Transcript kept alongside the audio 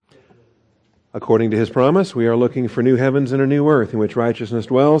According to his promise, we are looking for new heavens and a new earth in which righteousness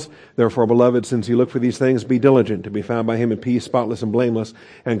dwells. Therefore, beloved, since you look for these things, be diligent to be found by him in peace, spotless and blameless,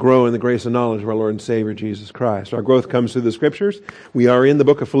 and grow in the grace and knowledge of our Lord and Savior, Jesus Christ. Our growth comes through the Scriptures. We are in the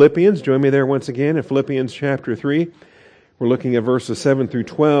book of Philippians. Join me there once again in Philippians chapter 3. We're looking at verses 7 through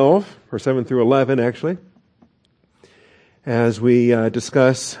 12, or 7 through 11, actually, as we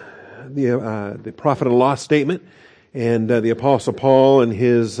discuss the profit and loss statement and the Apostle Paul and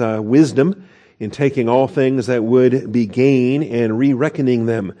his wisdom in taking all things that would be gain and re-reckoning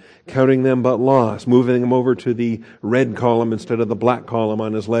them, counting them but loss, moving them over to the red column instead of the black column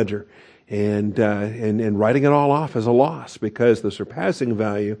on his ledger, and writing it all off as a loss, because the surpassing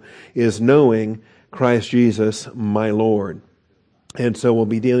value is knowing Christ Jesus, my Lord. And so we'll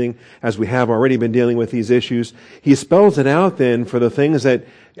be dealing, as we have already been dealing with these issues. He spells it out then for the things that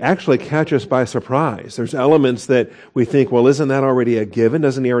actually catch us by surprise. There's elements that we think, well, isn't that already a given?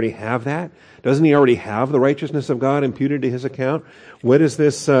 Doesn't he already have that? Doesn't he already have the righteousness of God imputed to his account? What is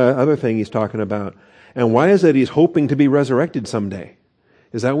this other thing he's talking about? And why is it he's hoping to be resurrected someday?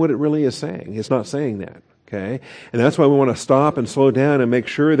 Is that what it really is saying? It's not saying that. Okay? And that's why we want to stop and slow down and make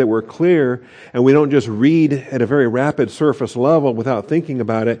sure that we're clear and we don't just read at a very rapid surface level without thinking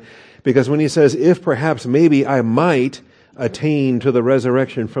about it. Because when he says, if perhaps maybe I might attain to the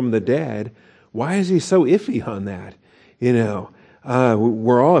resurrection from the dead, why is he so iffy on that?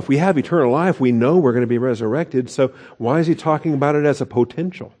 If we have eternal life, we know we're going to be resurrected. So why is he talking about it as a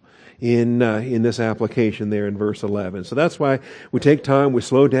potential in this application there in verse 11? So that's why we take time, we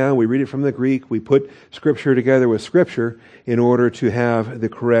slow down, we read it from the Greek, we put Scripture together with Scripture in order to have the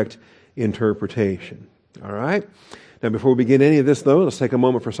correct interpretation. All right? Now, before we begin any of this, though, let's take a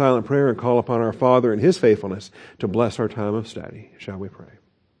moment for silent prayer and call upon our Father and his faithfulness to bless our time of study. Shall we pray?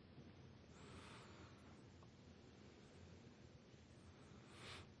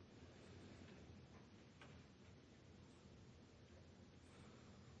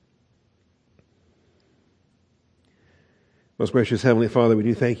 Most gracious Heavenly Father, we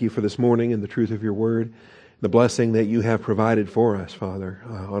do thank you for this morning and the truth of your word, the blessing that you have provided for us, Father,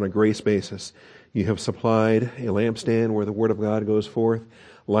 on a grace basis. You have supplied a lampstand where the word of God goes forth,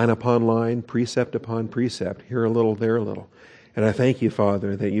 line upon line, precept upon precept, here a little, there a little. And I thank you,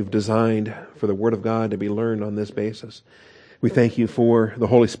 Father, that you've designed for the word of God to be learned on this basis. We thank you for the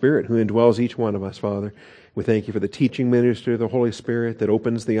Holy Spirit who indwells each one of us, Father. We thank you for the teaching ministry of the Holy Spirit that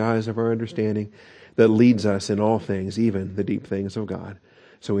opens the eyes of our understanding, that leads us in all things, even the deep things of God.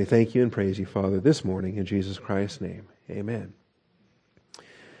 So we thank you and praise you, Father, this morning in Jesus Christ's name. Amen.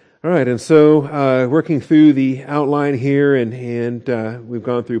 All right, and so working through the outline here, and we've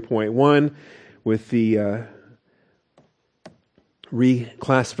gone through point 1 with the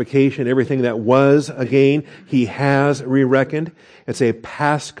reclassification, everything that was a gain, he has re-reckoned. It's a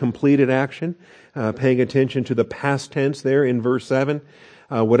past completed action, paying attention to the past tense there in verse 7.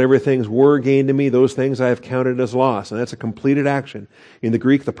 Whatever things were gained to me, those things I have counted as loss. And that's a completed action. In the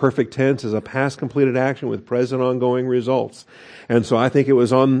Greek, the perfect tense is a past completed action with present ongoing results. And so I think it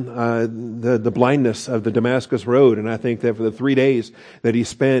was on the blindness of the Damascus Road. And I think that for the 3 days that he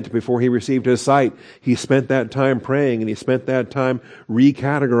spent before he received his sight, he spent that time praying and he spent that time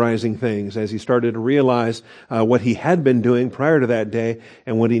recategorizing things as he started to realize what he had been doing prior to that day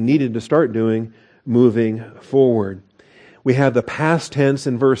and what he needed to start doing moving forward. We have the past tense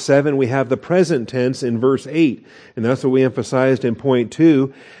in verse 7. We have the present tense in verse 8. And that's what we emphasized in point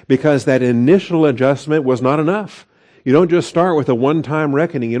 2, because that initial adjustment was not enough. You don't just start with a one-time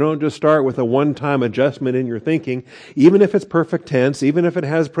reckoning. You don't just start with a one-time adjustment in your thinking. Even if it's perfect tense, even if it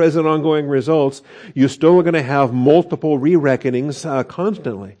has present ongoing results, you're still going to have multiple re-reckonings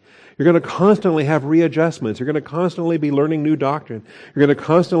constantly. You're going to constantly have readjustments. You're going to constantly be learning new doctrine. You're going to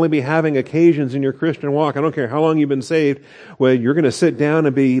constantly be having occasions in your Christian walk. I don't care how long you've been saved, where you're going to sit down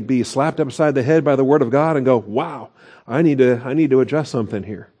and be slapped upside the head by the Word of God and go, wow, I need to adjust something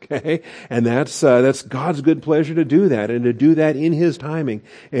here. Okay? And that's God's good pleasure to do that, and to do that in His timing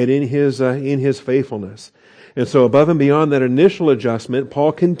and in His faithfulness. And so above and beyond that initial adjustment,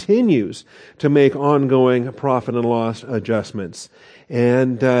 Paul continues to make ongoing profit and loss adjustments.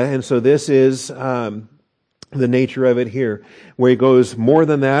 And so this is the nature of it here, where he goes, more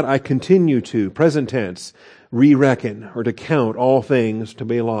than that, I continue to, present tense, re-reckon or to count all things to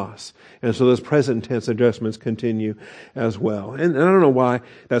be loss. And so those present tense adjustments continue as well. And I don't know why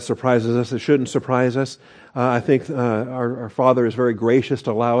that surprises us. It shouldn't surprise us. I think our Father is very gracious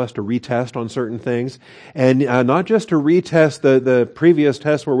to allow us to retest on certain things. And not just to retest the previous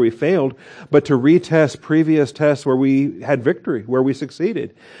tests where we failed, but to retest previous tests where we had victory, where we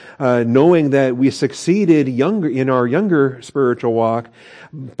succeeded. Knowing that we succeeded in our younger spiritual walk,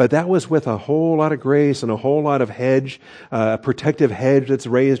 but that was with a whole lot of grace and a whole lot of hedge, protective hedge that's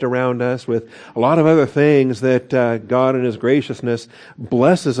raised around us, with a lot of other things that God in His graciousness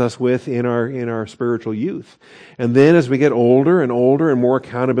blesses us with in our spiritual youth. And then as we get older and older and more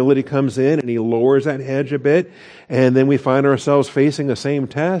accountability comes in and He lowers that hedge a bit, and then we find ourselves facing the same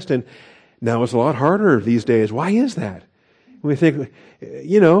test, and now it's a lot harder these days. Why is that? We think,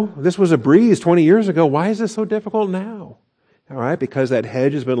 this was a breeze 20 years ago. Why is this so difficult now? All right, because that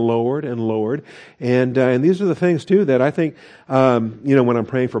hedge has been lowered and lowered. And these are the things too that I think, when I'm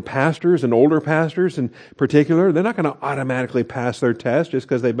praying for pastors and older pastors in particular, they're not going to automatically pass their test just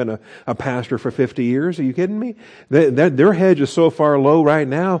because they've been a pastor for 50 years. Are you kidding me? Their hedge is so far low right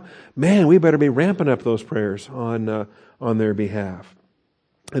now. Man, we better be ramping up those prayers on their behalf.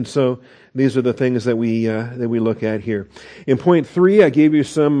 And so these are the things that we look at here. In point 3, I gave you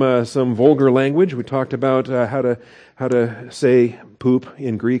some vulgar language. We talked about how to say poop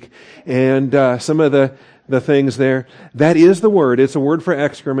in Greek, and some of the things there. That is the word. It's a word for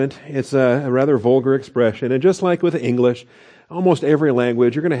excrement. It's a rather vulgar expression. And just like with English, almost every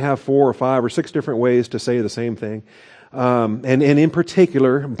language, you're going to have 4 or 5 or 6 different ways to say the same thing. And in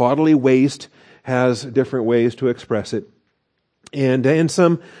particular, bodily waste has different ways to express it. And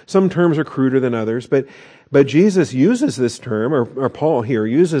some terms are cruder than others, but Jesus uses this term, or Paul here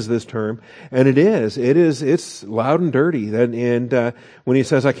uses this term, and it's loud and dirty. And when he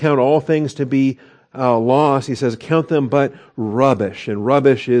says, "I count all things to be loss," he says, "Count them but rubbish." And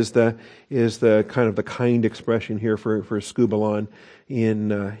rubbish is the kind of the kind expression here for skubalon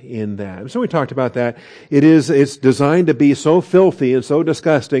in that. So we talked about that. It's designed to be so filthy and so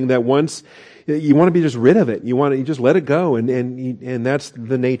disgusting that once you want to be just rid of it. You just let it go, and that's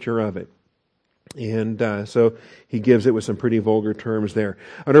the nature of it. And so he gives it with some pretty vulgar terms there.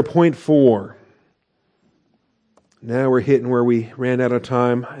 Under point 4, now we're hitting where we ran out of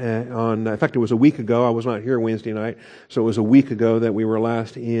time in fact, it was a week ago. I was not here Wednesday night, so it was a week ago that we were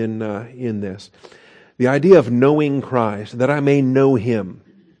last in this. The idea of knowing Christ, that I may know Him,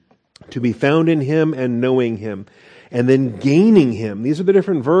 to be found in Him and knowing Him. And then gaining Him. These are the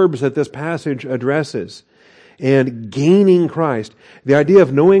different verbs that this passage addresses. And gaining Christ. The idea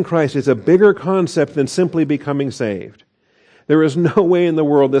of knowing Christ is a bigger concept than simply becoming saved. There is no way in the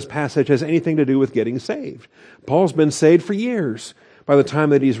world this passage has anything to do with getting saved. Paul's been saved for years by the time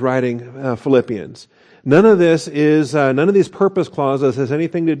that he's writing Philippians. None of these purpose clauses has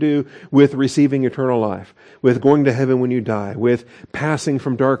anything to do with receiving eternal life, with going to heaven when you die, with passing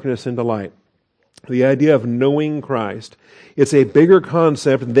from darkness into light. The idea of knowing Christ, it's a bigger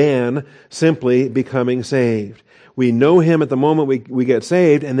concept than simply becoming saved. We know Him at the moment we get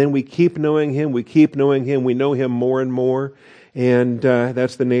saved, and then we keep knowing Him, we know Him more and more, and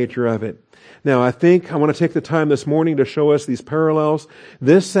that's the nature of it. Now, I think I want to take the time this morning to show us these parallels.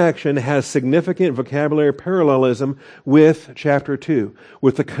 This section has significant vocabulary parallelism with chapter 2,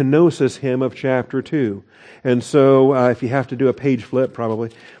 with the kenosis hymn of chapter 2. And so, if you have to do a page flip, probably,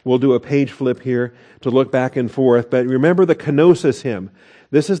 we'll do a page flip here to look back and forth. But remember the kenosis hymn.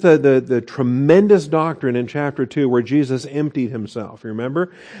 This is the tremendous doctrine in chapter 2 where Jesus emptied Himself.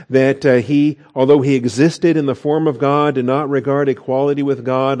 Remember that although He existed in the form of God, did not regard equality with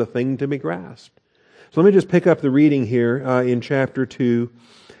God a thing to be grasped. So let me just pick up the reading here in chapter 2.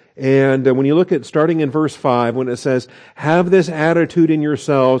 And when you look at starting in verse 5, when it says, "Have this attitude in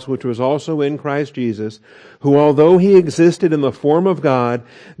yourselves, which was also in Christ Jesus, who although He existed in the form of God,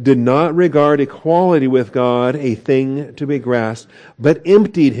 did not regard equality with God a thing to be grasped, but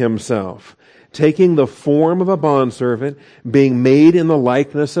emptied Himself, taking the form of a bondservant, being made in the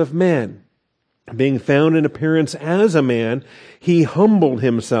likeness of men. Being found in appearance as a man, He humbled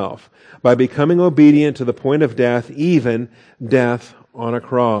Himself by becoming obedient to the point of death, even death on a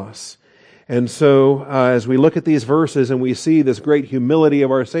cross." And so, as we look at these verses and we see this great humility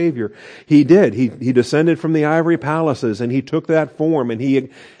of our Savior, He descended from the ivory palaces, and He took that form, and He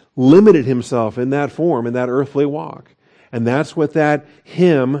limited Himself in that form, in that earthly walk. And that's what that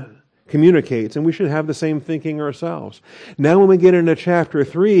hymn communicates, and we should have the same thinking ourselves. Now when we get into chapter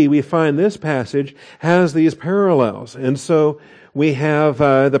 3, we find this passage has these parallels. And so we have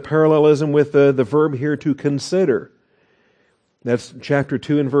the parallelism with the verb here to consider. That's chapter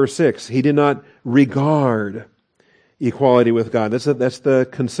 2 and verse 6. He did not regard equality with God. That's the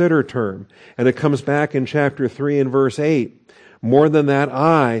consider term. And it comes back in chapter 3 and verse 8. More than that,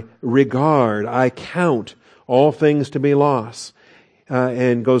 I regard, I count all things to be loss.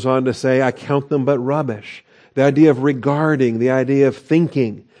 And goes on to say, I count them but rubbish. The idea of regarding, the idea of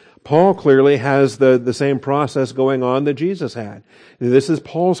thinking. Paul clearly has the same process going on that Jesus had. This is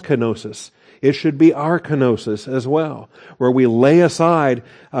Paul's kenosis. It should be our kenosis as well, where we lay aside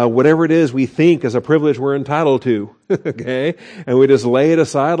whatever it is we think is a privilege we're entitled to, okay? And we just lay it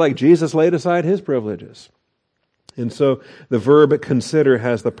aside like Jesus laid aside his privileges. And so the verb consider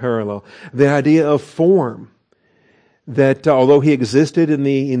has the parallel. The idea of form, that although he existed in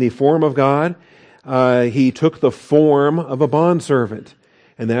the form of God, he took the form of a bondservant.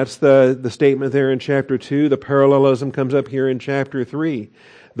 And that's the statement there in chapter 2. The parallelism comes up here in chapter 3.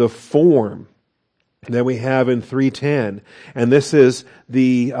 The form that we have in 3:10. And this is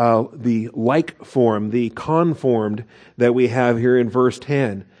the like form, the conformed that we have here in verse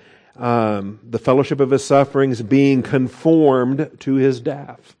 10. The fellowship of his sufferings, being conformed to his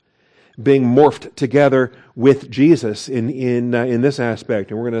death. Being morphed together with Jesus in this aspect.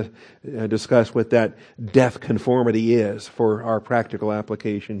 And we're going to discuss what that death conformity is for our practical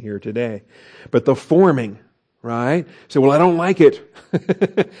application here today. But the forming, right? So, well, I don't like it.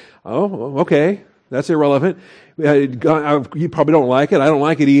 Oh, okay. That's irrelevant. You probably don't like it. I don't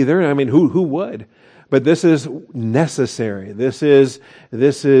like it either. I mean, who would? But this is necessary. This is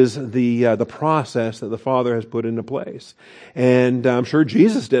the process that the Father has put into place. And I'm sure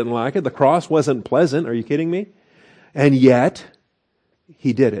Jesus didn't like it. The cross wasn't pleasant. Are you kidding me? And yet,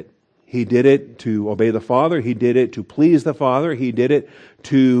 he did it. He did it to obey the Father. He did it to please the Father. He did it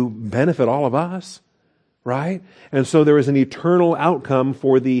to benefit all of us. Right? And so there is an eternal outcome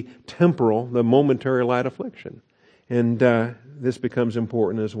for the temporal, the momentary light affliction. And this becomes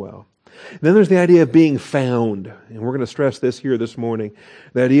important as well. Then there's the idea of being found. And we're going to stress this here this morning.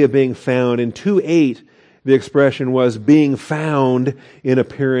 The idea of being found. In 2:8, the expression was being found in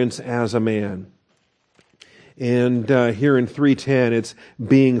appearance as a man. And here in 3:10, it's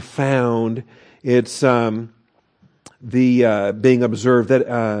being found. It's being observed that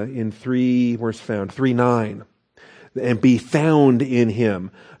in 3:9, and be found in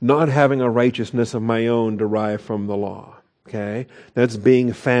him, not having a righteousness of my own derived from the law. Okay, that's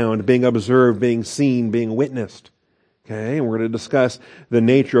being found, being observed, being seen, being witnessed. Okay, and we're going to discuss the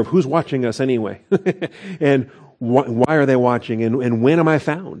nature of who's watching us anyway, and why are they watching, and when am I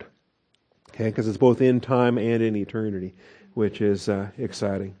found? Okay, because it's both in time and in eternity, which is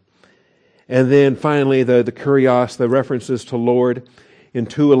exciting. And then finally, the kurios, the references to Lord in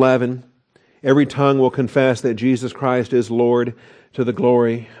 2:11. Every tongue will confess that Jesus Christ is Lord to the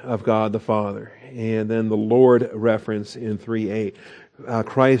glory of God the Father. And then the Lord reference in 3:8.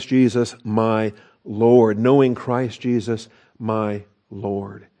 Christ Jesus, my Lord. Knowing Christ Jesus, my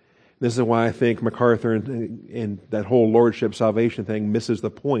Lord. This is why I think MacArthur and that whole lordship salvation thing misses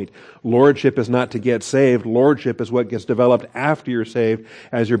the point. Lordship is not to get saved. Lordship is what gets developed after you're saved,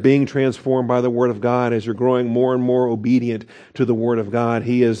 as you're being transformed by the Word of God, as you're growing more and more obedient to the Word of God.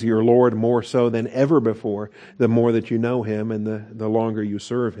 He is your Lord more so than ever before, the more that you know Him and the longer you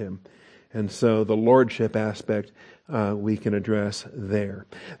serve Him. And so the lordship aspect we can address there.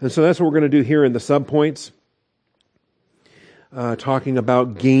 And so that's what we're going to do here in the subpoints. Talking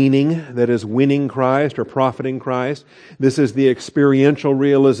about gaining, that is winning Christ or profiting Christ. This is the experiential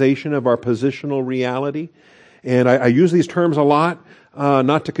realization of our positional reality. And I use these terms a lot,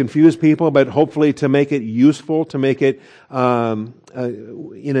 not to confuse people, but hopefully to make it useful, to make it in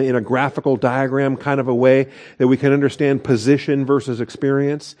a graphical diagram kind of a way that we can understand position versus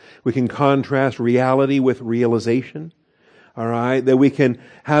experience. We can contrast reality with realization. All right, that we can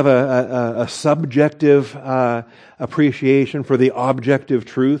have a subjective appreciation for the objective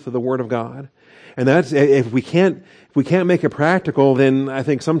truth of the Word of God, and that's if we can't make it practical, then I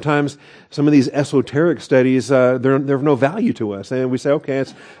think sometimes some of these esoteric studies they're of no value to us, and we say, okay,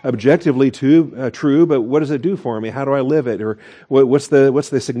 it's objectively true, but what does it do for me? How do I live it? Or what's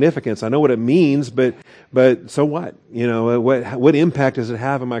the significance? I know what it means, but so what? You know, what impact does it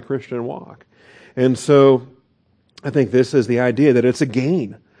have in my Christian walk? And so I think this is the idea that it's a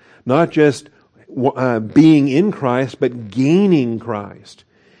gain, not just being in Christ, but gaining Christ.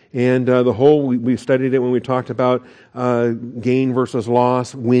 And we studied it when we talked about gain versus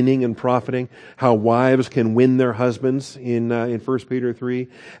loss, winning and profiting, how wives can win their husbands in 1 Peter 3,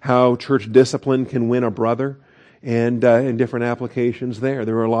 how church discipline can win a brother, and in different applications there.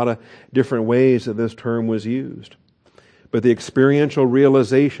 There were a lot of different ways that this term was used. but the experiential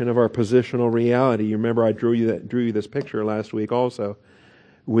realization of our positional reality. You remember I drew you this picture last week also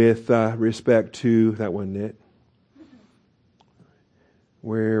with respect to, that wasn't it.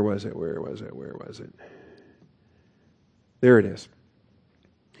 Where was it? There it is.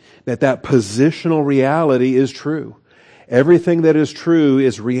 That positional reality is true. Everything that is true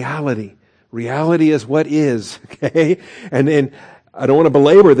is reality. Reality is what is, okay? And I don't want to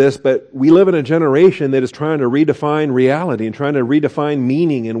belabor this, but we live in a generation that is trying to redefine reality and trying to redefine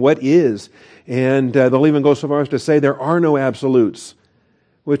meaning and what is. And they'll even go so far as to say there are no absolutes,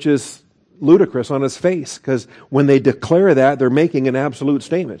 which is ludicrous on its face, because when they declare that, they're making an absolute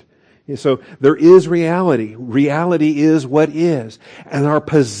statement. So there is reality. Reality is what is. And our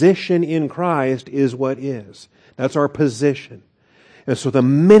position in Christ is what is. That's our position. And so the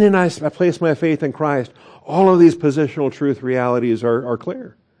minute I place my faith in Christ, all of these positional truth realities are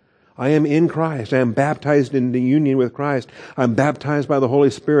clear. I am in Christ. I am baptized into union with Christ. I'm baptized by the Holy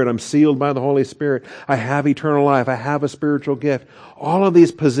Spirit. I'm sealed by the Holy Spirit. I have eternal life. I have a spiritual gift. All of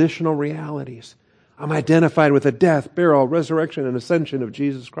these positional realities. I'm identified with the death, burial, resurrection, and ascension of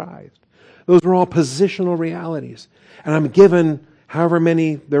Jesus Christ. Those are all positional realities. And I'm given however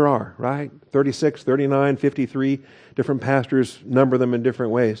many there are, right? 36, 39, 53. Different pastors number them in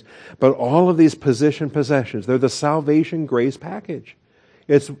different ways. But all of these possessions, they're the salvation grace package.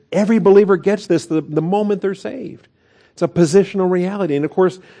 It's every believer gets this the moment they're saved. It's a positional reality. And of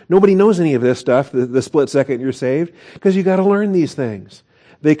course, nobody knows any of this stuff the split second you're saved, because you got to learn these things.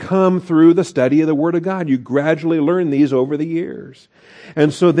 They come through the study of the Word of God. You gradually learn these over the years.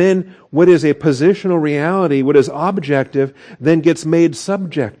 And so then what is a positional reality, what is objective, then gets made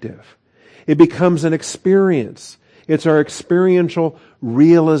subjective. It becomes an experience. It's our experiential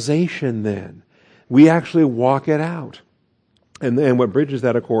realization then. We actually walk it out. And what bridges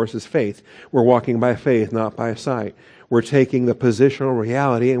that, of course, is faith. We're walking by faith, not by sight. We're taking the positional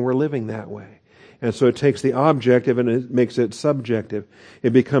reality and we're living that way. And so it takes the objective and it makes it subjective. It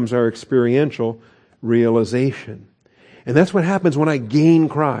becomes our experiential realization. And that's what happens when I gain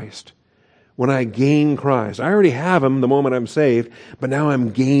Christ. When I gain Christ. I already have Him the moment I'm saved, but now I'm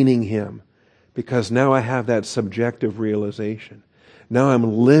gaining Him. Because now I have that subjective realization. Now I'm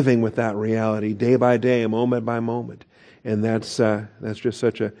living with that reality day by day, moment by moment. And that's just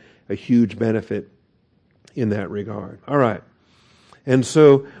such a huge benefit in that regard. All right. And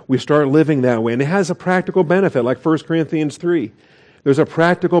so we start living that way. And it has a practical benefit, like 1 Corinthians 3. There's a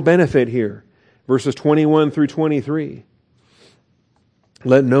practical benefit here. Verses 21 through 23.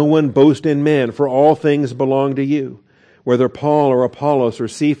 Let no one boast in men, for all things belong to you. Whether Paul or Apollos or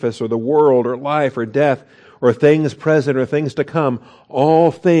Cephas or the world or life or death or things present or things to come, all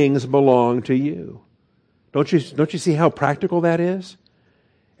things belong to you. Don't you see how practical that is?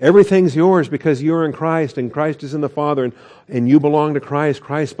 Everything's yours because you're in Christ and Christ is in the Father and you belong to Christ.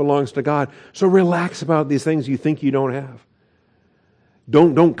 Christ belongs to God. So relax about these things you think you don't have.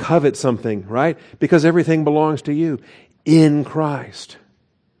 Don't covet something, right? Because everything belongs to you in Christ.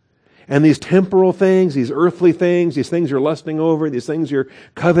 And these temporal things, these earthly things, these things you're lusting over, these things you're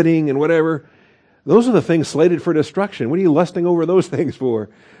coveting and whatever, those are the things slated for destruction. What are you lusting over those things for?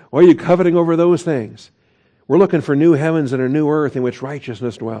 Why are you coveting over those things? We're looking for new heavens and a new earth in which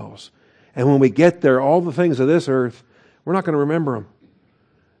righteousness dwells. And when we get there, all the things of this earth, we're not going to remember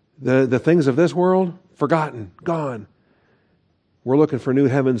them. The things of this world, forgotten, gone. We're looking for new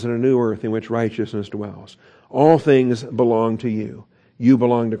heavens and a new earth in which righteousness dwells. All things belong to you. You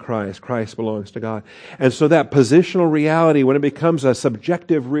belong to Christ. Christ belongs to God. And so that positional reality, when it becomes a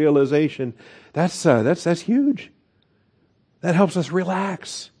subjective realization, that's huge. That helps us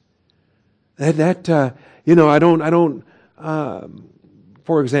relax. For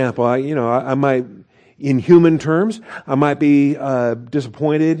example, I might, in human terms, I might be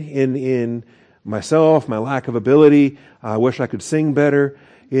disappointed in myself, my lack of ability. I wish I could sing better.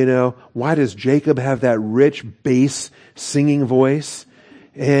 Why does Jacob have that rich bass singing voice?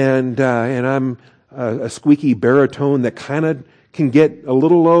 And I'm a squeaky baritone that kind of can get a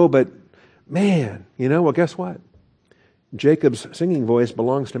little low, but man, well, guess what? Jacob's singing voice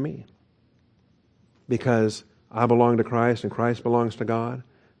belongs to me. Because I belong to Christ and Christ belongs to God.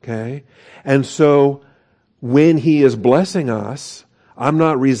 Okay? And so when He is blessing us, I'm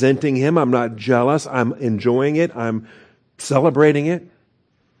not resenting Him. I'm not jealous. I'm enjoying it. I'm celebrating it.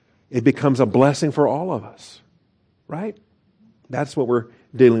 It becomes a blessing for all of us. Right? That's what we're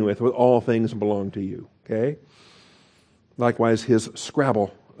dealing with all things belong to you. Okay? Likewise, His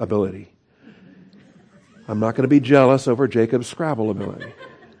Scrabble ability. I'm not going to be jealous over Jacob's Scrabble ability.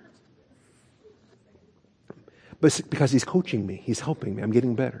 But because He's coaching me. He's helping me. I'm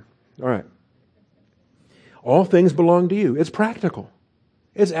getting better. All right. All things belong to you. It's practical.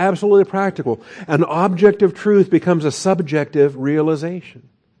 It's absolutely practical. An objective truth becomes a subjective realization.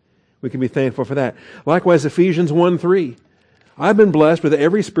 We can be thankful for that. Likewise, Ephesians 1:3. I've been blessed with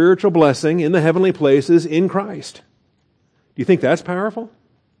every spiritual blessing in the heavenly places in Christ. Do you think that's powerful?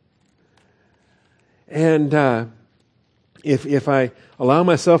 And if I allow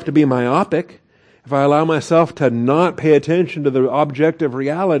myself to be myopic, if I allow myself to not pay attention to the objective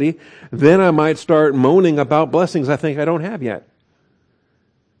reality, then I might start moaning about blessings I think I don't have yet.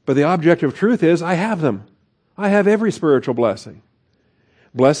 But the objective truth is I have them. I have every spiritual blessing.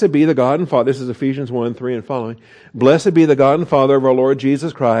 Blessed be the God and Father, this is Ephesians 1:3 and following. Blessed be the God and Father of our Lord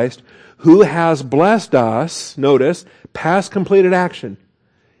Jesus Christ, who has blessed us, notice, past completed action.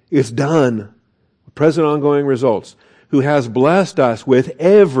 It's done. Present ongoing results. Who has blessed us with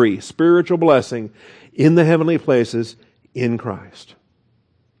every spiritual blessing in the heavenly places in Christ.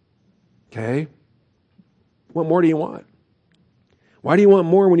 Okay? What more do you want? Why do you want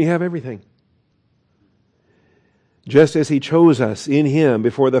more when you have everything? Just as He chose us in Him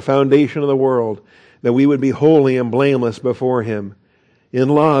before the foundation of the world, that we would be holy and blameless before Him. In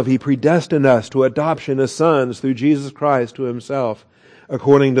love, He predestined us to adoption as sons through Jesus Christ to Himself,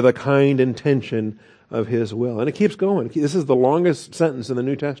 according to the kind intention of His will. And it keeps going. This is the longest sentence in the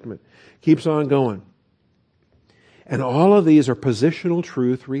New Testament. Keeps on going. And all of these are positional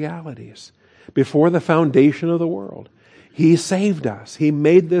truth realities. Before the foundation of the world, He saved us. He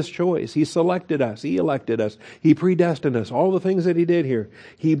made this choice. He selected us. He elected us. He predestined us. All the things that He did here.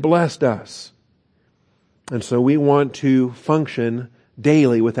 He blessed us. And so we want to function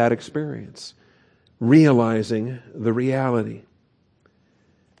daily with that experience, realizing the reality.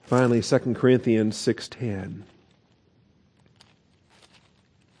 Finally, 2 Corinthians 6:10.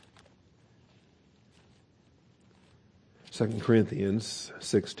 Second Corinthians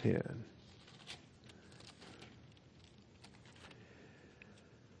 6:10.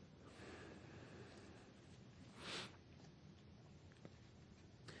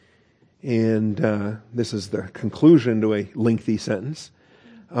 And this is the conclusion to a lengthy sentence.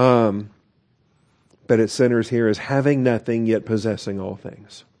 But it centers here as having nothing yet possessing all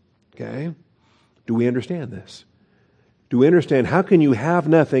things. Okay? Do we understand this? Do we understand how can you have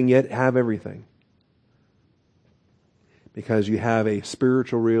nothing yet have everything? Because you have a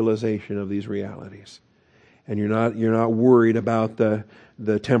spiritual realization of these realities. And you're not worried about the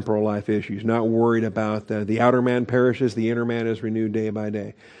temporal life issues. Not worried about the outer man perishes, the inner man is renewed day by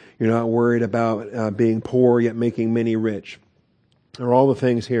day. You're not worried about being poor yet making many rich. Or all the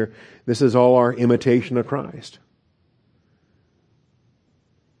things here. This is all our imitation of Christ.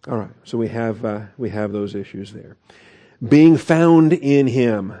 All right, so we have those issues there. Being found in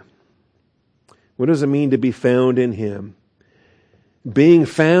Him. What does it mean to be found in Him? Being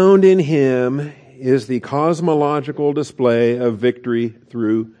found in Him is the cosmological display of victory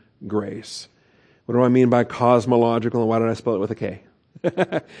through grace. What do I mean by cosmological, and why did I spell it with a K?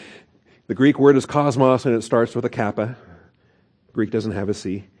 The Greek word is cosmos, and it starts with a kappa. Greek doesn't have a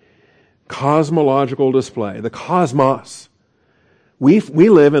C. Cosmological display. The cosmos. We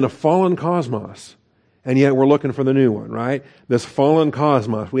live in a fallen cosmos, and yet we're looking for the new one, right? This fallen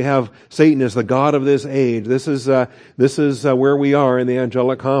cosmos. We have Satan as the god of this age. This is where we are in the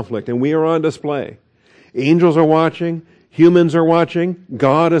angelic conflict, and we are on display. Angels are watching. Humans are watching.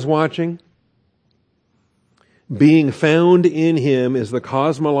 God is watching. Being found in Him is the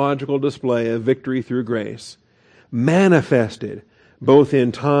cosmological display of victory through grace, manifested both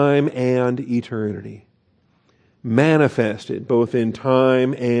in time and eternity. Manifested both in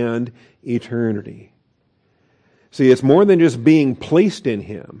time and eternity. See, it's more than just being placed in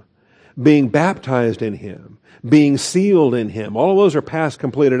Him, being baptized in Him, being sealed in Him. All of those are past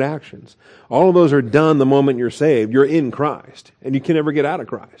completed actions. All of those are done the moment you're saved. You're in Christ, and you can never get out of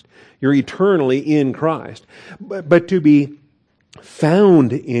Christ. You're eternally in Christ. But to be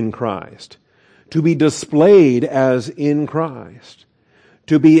found in Christ, to be displayed as in Christ,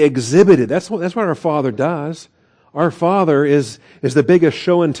 to be exhibited. That's what our Father does. Our Father is the biggest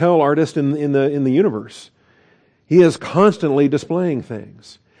show and tell artist in the universe. He is constantly displaying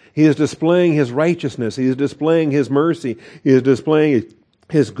things. He is displaying His righteousness. He is displaying His mercy. He is displaying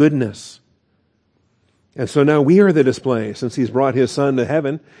His goodness. And so now we are the display. Since He's brought His Son to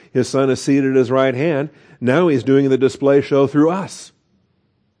heaven, His Son is seated at His right hand. Now He's doing the display show through us.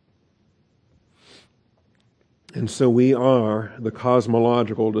 And so we are the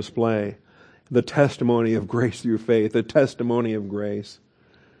cosmological display, the testimony of grace through faith, the testimony of grace,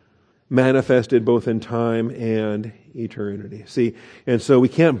 manifested both in time and eternity. See, and so we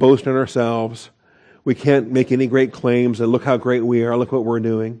can't boast in ourselves. We can't make any great claims that look how great we are, look what we're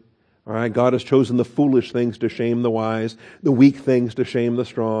doing. All right, God has chosen the foolish things to shame the wise, the weak things to shame the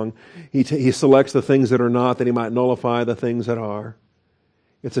strong. He selects the things that are not, that He might nullify the things that are.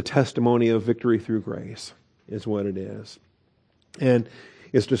 It's a testimony of victory through grace, is what it is. And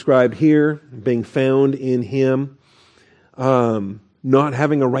it's described here, being found in Him, not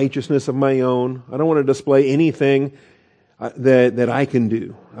having a righteousness of my own. I don't want to display anything that I can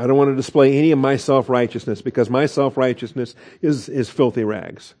do. I don't want to display any of my self-righteousness, because my self-righteousness is filthy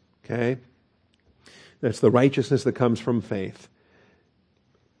rags. Okay? That's the righteousness that comes from faith.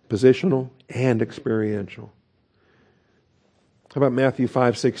 Positional and experiential. How about Matthew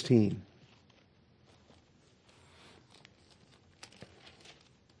 5:16?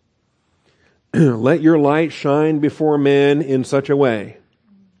 Let your light shine before men in such a way.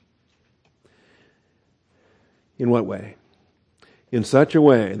 In what way? In such a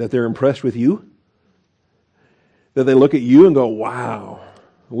way that they're impressed with you? That they look at you and go, wow,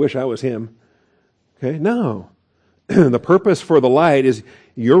 I wish I was him. Okay? No. The purpose for the light is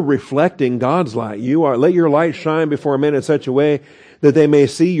you're reflecting God's light. Let your light shine before men in such a way that they may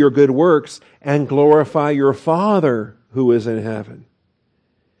see your good works and glorify your Father who is in heaven.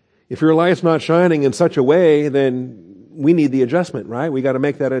 If your light's not shining in such a way, then we need the adjustment, right? We got to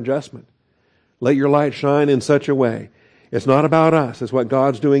make that adjustment. Let your light shine in such a way. It's not about us. It's what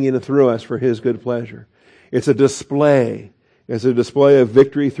God's doing in and through us for His good pleasure. It's a display. It's a display of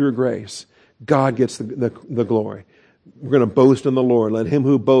victory through grace. God gets the glory. We're going to boast in the Lord. Let him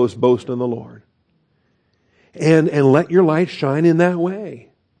who boasts, boast in the Lord. And let your light shine in that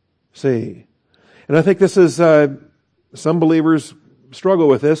way. See? And I think this is, some believers struggle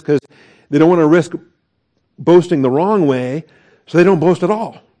with this because they don't want to risk boasting the wrong way, so they don't boast at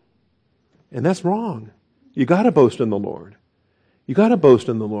all. And that's wrong. You got to boast in the Lord. You got to boast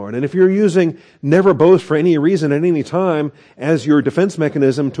in the Lord. And if you're using never boast for any reason at any time as your defense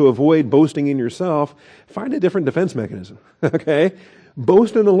mechanism to avoid boasting in yourself, find a different defense mechanism. Okay?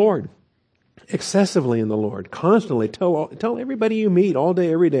 Boast in the Lord. Excessively in the Lord. Constantly. Tell everybody you meet all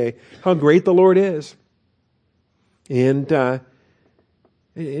day, every day, how great the Lord is. And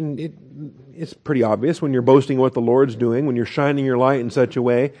it's pretty obvious when you're boasting what the Lord's doing, when you're shining your light in such a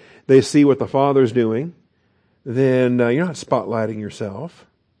way, they see what the Father's doing. Then you're not spotlighting yourself.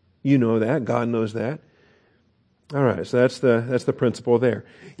 You know that. God knows that. All right, so that's the principle there.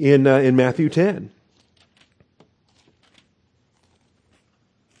 In Matthew 10.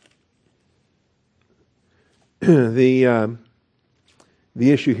 The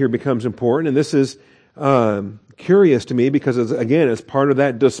issue here becomes important, and this is curious to me because, it's part of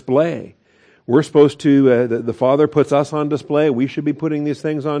that display. We're supposed to, the Father puts us on display. We should be putting these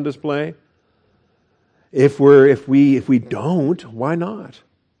things on display. If we don't, why not? It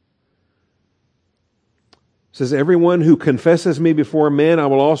says, everyone who confesses me before men, I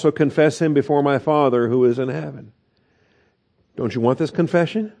will also confess him before my Father who is in heaven. Don't you want this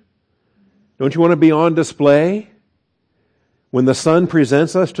confession? Don't you want to be on display when the Son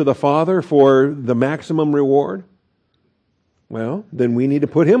presents us to the Father for the maximum reward? Well, then we need to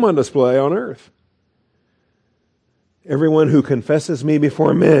put him on display on earth. Everyone who confesses me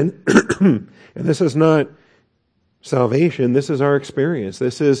before men, and this is not salvation, this is our experience.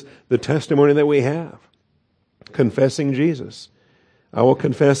 This is the testimony that we have. Confessing Jesus. I will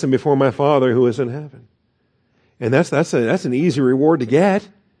confess him before my Father who is in heaven. And that's an easy reward to get.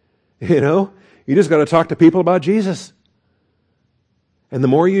 You know, you just got to talk to people about Jesus. And the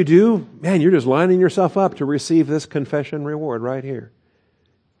more you do, man, you're just lining yourself up to receive this confession reward right here.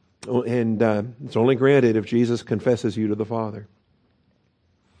 And it's only granted if Jesus confesses you to the Father.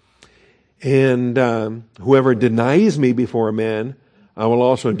 And whoever denies me before men, I will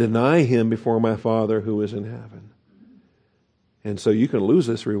also deny him before my Father who is in heaven. And so you can lose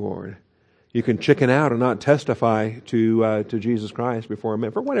this reward. You can chicken out and not testify to Jesus Christ before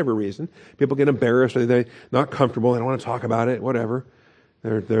men for whatever reason. People get embarrassed, or they're not comfortable, they don't want to talk about it, whatever.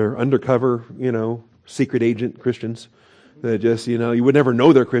 They're undercover, secret agent Christians. That just, you would never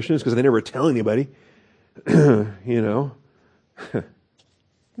know they're Christians because they never tell anybody. No.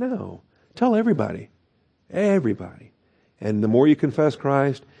 Tell everybody. Everybody. And the more you confess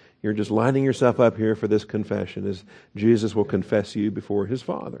Christ, you're just lining yourself up here for this confession, as Jesus will confess you before his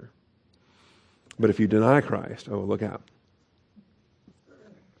Father. But if you deny Christ, look out.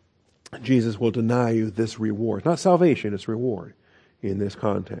 Jesus will deny you this reward. Not salvation, it's reward in this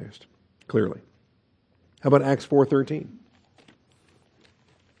context, clearly. How about Acts 4:13?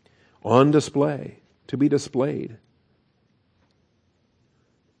 On display, to be displayed.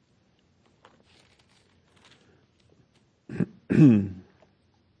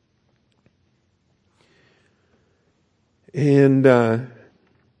 And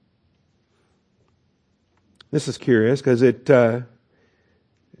This is curious because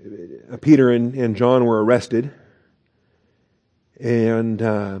Peter and John were arrested, and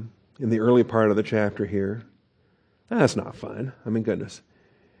in the early part of the chapter here. That's not fun. I mean, goodness.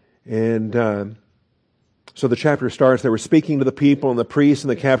 And so the chapter starts, they were speaking to the people, and the priests and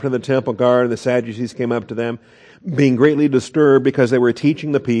the captain of the temple guard and the Sadducees came up to them, being greatly disturbed because they were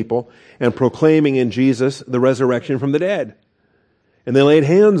teaching the people and proclaiming in Jesus the resurrection from the dead. And they laid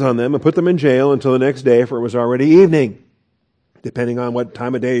hands on them and put them in jail until the next day, for it was already evening. Depending on what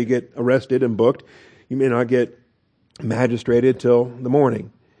time of day you get arrested and booked, you may not get magistrated till the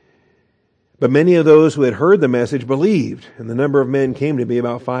morning. But many of those who had heard the message believed, and the number of men came to be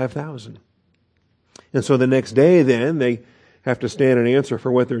about 5,000. And so the next day then, they have to stand and answer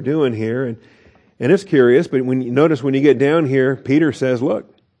for what they're doing here. And it's curious, but when you get down here, Peter says,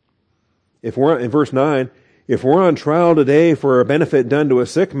 look, if we're, in verse 9, if we're on trial today for a benefit done to a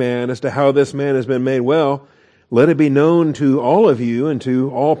sick man as to how this man has been made well, let it be known to all of you and to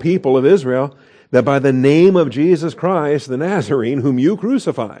all people of Israel that by the name of Jesus Christ, the Nazarene, whom you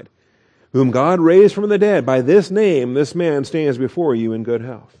crucified, whom God raised from the dead, by this name, this man stands before you in good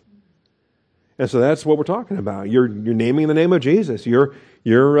health. And so that's what we're talking about. You're naming the name of Jesus.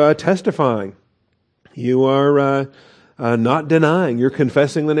 You're testifying. You are not denying. You're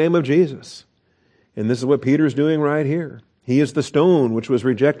confessing the name of Jesus. And this is what Peter's doing right here. He is the stone which was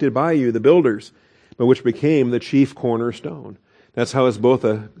rejected by you, the builders, but which became the chief cornerstone. That's how it's both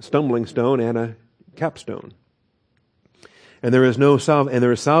a stumbling stone and a capstone. And there is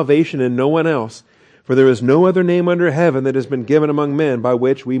salvation in no one else, for there is no other name under heaven that has been given among men by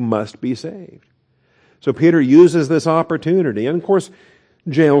which we must be saved. So Peter uses this opportunity. And of course,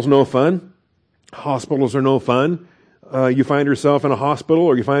 jail's no fun. Hospitals are no fun. You find yourself in a hospital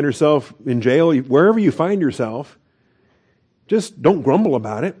or you find yourself in jail, wherever you find yourself, just don't grumble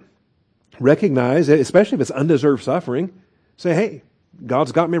about it. Recognize, especially if it's undeserved suffering, say, hey,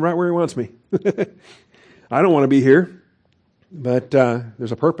 God's got me right where He wants me. I don't want to be here, but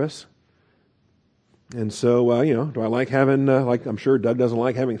there's a purpose. And so, do I like having, I'm sure Doug doesn't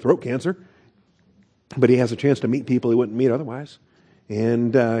like having throat cancer, but he has a chance to meet people he wouldn't meet otherwise.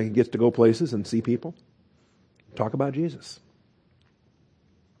 And he gets to go places and see people. Talk about Jesus.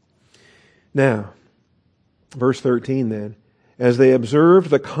 Now, verse 13 then. As they observed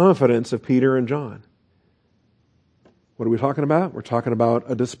the confidence of Peter and John. What are we talking about? We're talking about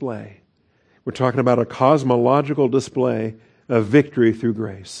a display. We're talking about a cosmological display of victory through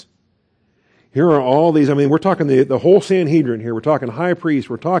grace. Here are all these, we're talking the whole Sanhedrin here. We're talking high priests.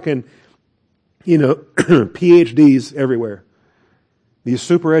 We're talking, PhDs everywhere. These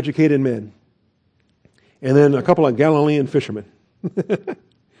super educated men. And then a couple of Galilean fishermen. And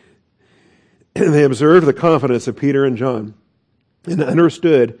they observed the confidence of Peter and John and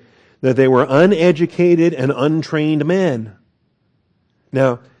understood that they were uneducated and untrained men.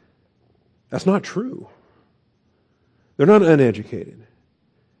 Now, that's not true. They're not uneducated.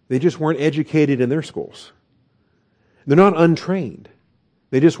 They just weren't educated in their schools. They're not untrained.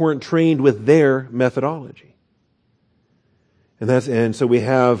 They just weren't trained with their methodology. And so we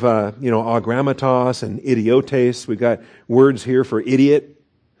have, agrammatos and idiotes. We've got words here for idiot,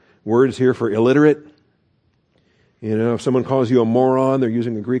 words here for illiterate. If someone calls you a moron, they're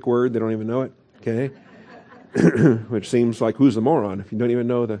using a Greek word, they don't even know it, okay? Which seems like, who's the moron if you don't even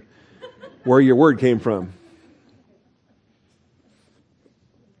know where your word came from?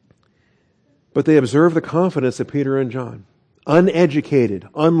 But they observe the confidence of Peter and John. Uneducated,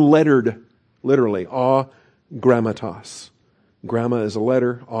 unlettered, literally, grammatos. Gramma is a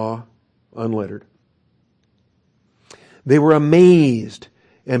letter, unlettered. They were amazed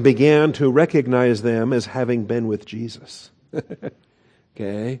and began to recognize them as having been with Jesus.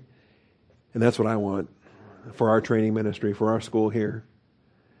 Okay? And that's what I want for our training ministry, for our school here.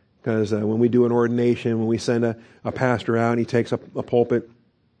 Because when we do an ordination, when we send a pastor out and he takes up a pulpit,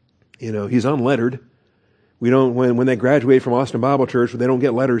 he's unlettered. We don't, when they graduate from Austin Bible Church, they don't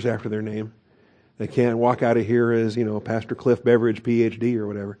get letters after their name. They can't walk out of here as, Pastor Cliff Beveridge, PhD or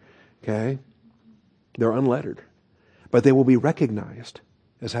whatever. Okay? They're unlettered. But they will be recognized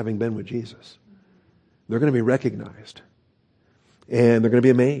as having been with Jesus. They're going to be recognized. And they're going to be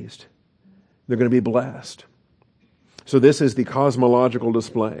amazed. They're going to be blessed. So this is the cosmological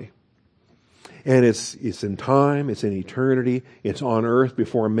display. And it's in time, it's in eternity, it's on earth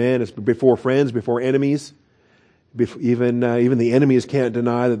before men, it's before friends, before enemies. Even the enemies can't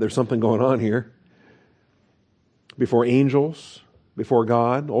deny that there's something going on here. Before angels, before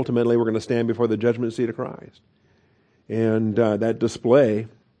God. Ultimately, we're going to stand before the judgment seat of Christ. And that display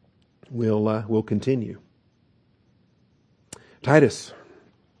will continue. Titus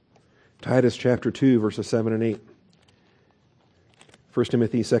Titus chapter 2, verses 7 and 8. 1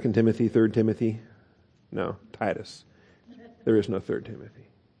 Timothy, 2 Timothy, 3 Timothy. No, Titus. There is no 3 Timothy.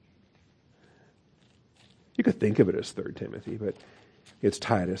 You could think of it as 3 Timothy, but it's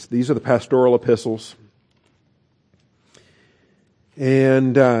Titus. These are the pastoral epistles.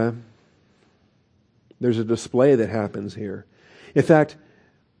 And there's a display that happens here. In fact,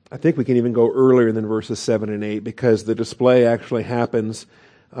 I think we can even go earlier than verses 7 and 8 because the display actually happens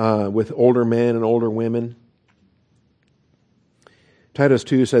with older men and older women. Titus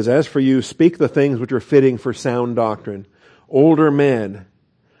 2 says, "As for you, speak the things which are fitting for sound doctrine. Older men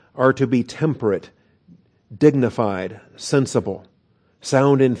are to be temperate, dignified, sensible,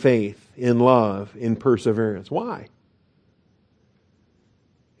 sound in faith, in love, in perseverance." Why?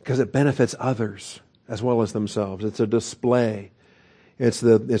 Because it benefits others as well as themselves. It's a display.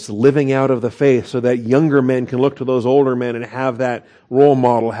 It's living out of the faith so that younger men can look to those older men and have that role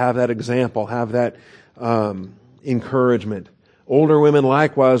model, have that example, have that encouragement. Older women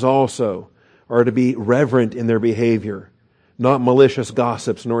likewise also are to be reverent in their behavior, not malicious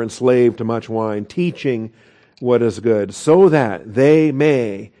gossips nor enslaved to much wine, teaching what is good, so that they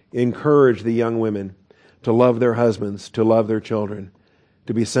may encourage the young women to love their husbands, to love their children,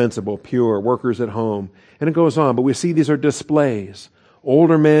 to be sensible, pure, workers at home. And it goes on, but we see these are displays.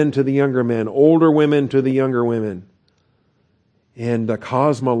 Older men to the younger men, older women to the younger women, and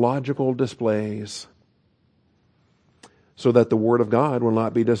cosmological displays so that the Word of God will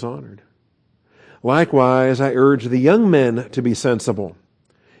not be dishonored. Likewise, I urge the young men to be sensible.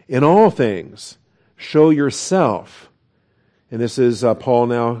 In all things, show yourself. And this is Paul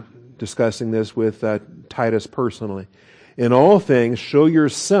now discussing this with Titus personally. In all things, show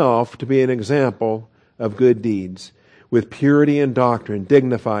yourself to be an example of good deeds, with purity in doctrine,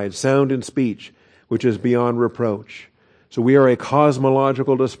 dignified, sound in speech, which is beyond reproach. So we are a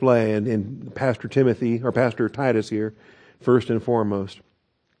cosmological display, and in Pastor Timothy, or Pastor Titus here, first and foremost,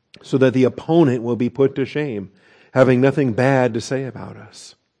 so that the opponent will be put to shame, having nothing bad to say about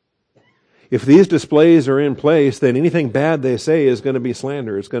us. If these displays are in place, then anything bad they say is going to be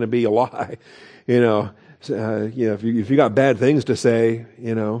slander. It's going to be a lie. If you got bad things to say,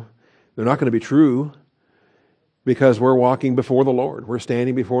 they're not going to be true. Because we're walking before the Lord. We're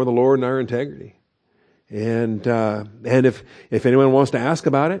standing before the Lord in our integrity. And if anyone wants to ask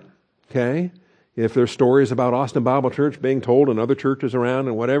about it, okay, if there's stories about Austin Bible Church being told in other churches around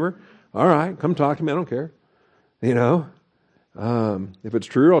and whatever, all right, come talk to me. I don't care. If it's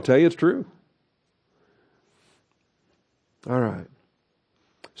true, I'll tell you it's true. All right.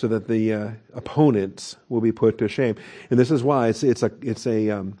 So that the opponents will be put to shame. And this is why it's a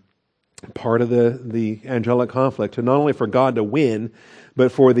part of the angelic conflict, to not only for God to win,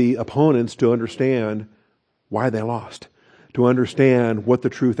 but for the opponents to understand why they lost, to understand what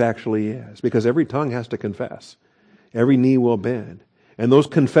the truth actually is. Because every tongue has to confess. Every knee will bend. And those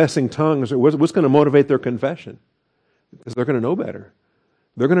confessing tongues, what's going to motivate their confession? Because they're going to know better.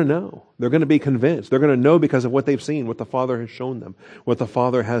 They're going to know. They're going to be convinced. They're going to know because of what they've seen, what the Father has shown them, what the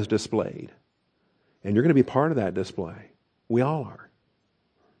Father has displayed. And you're going to be part of that display. We all are.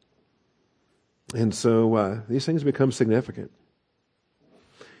 And so these things become significant.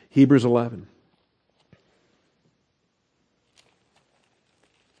 Hebrews 11.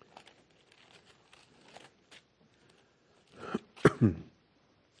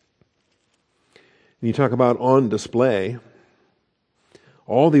 And you talk about on display.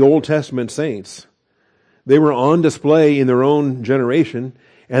 All the Old Testament saints, they were on display in their own generation,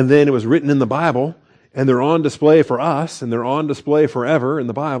 and then it was written in the Bible, and they're on display for us, and they're on display forever in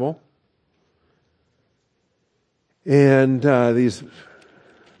the Bible. And these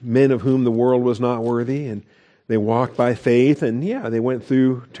men of whom the world was not worthy, and they walked by faith, and they went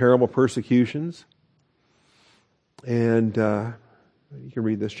through terrible persecutions. And you can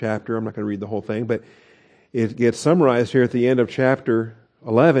read this chapter. I'm not going to read the whole thing, but it gets summarized here at the end of chapter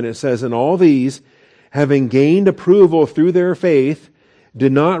 11. It says, "And all these, having gained approval through their faith,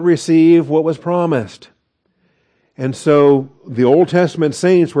 did not receive what was promised." And so the Old Testament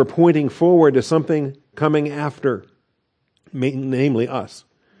saints were pointing forward to something coming after, namely us.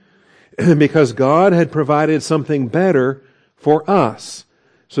 Because God had provided something better for us,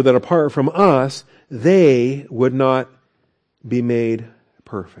 so that apart from us, they would not be made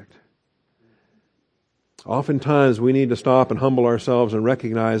perfect. Oftentimes we need to stop and humble ourselves and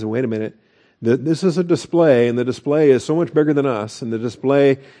recognize, wait a minute, this is a display, and the display is so much bigger than us, and the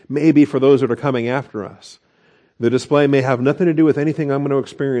display may be for those that are coming after us. The display may have nothing to do with anything I'm going to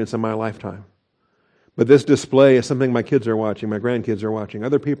experience in my lifetime. But this display is something my kids are watching, my grandkids are watching,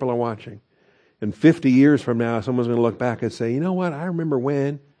 other people are watching. And 50 years from now, someone's going to look back and say, you know what, I remember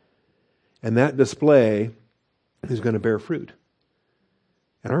when. And that display is going to bear fruit.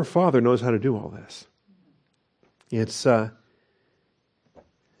 And our Father knows how to do all this. It's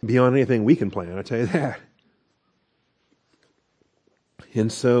beyond anything we can plan, I tell you that.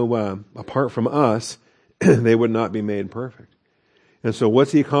 And so, apart from us, they would not be made perfect. And so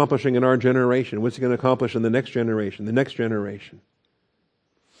what's He accomplishing in our generation? What's He going to accomplish in the next generation, the next generation?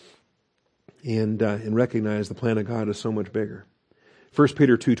 And recognize the plan of God is so much bigger. 1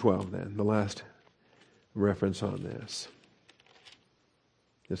 Peter 2:12 then, the last reference on this.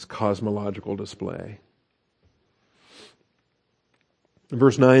 This cosmological display.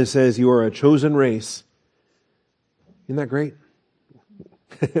 Verse 9 says, you are a chosen race. Isn't that great?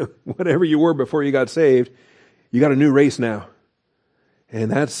 Whatever you were before you got saved, you got a new race now. And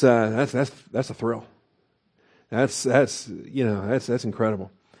that's a thrill. That's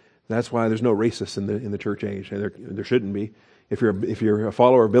incredible. That's why there's no racists in the church age. There shouldn't be. If you're a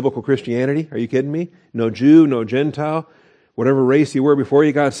follower of biblical Christianity, are you kidding me? No Jew, no Gentile, whatever race you were before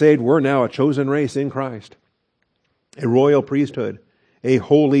you got saved, we're now a chosen race in Christ. A royal priesthood, a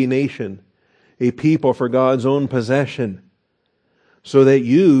holy nation, a people for God's own possession, so that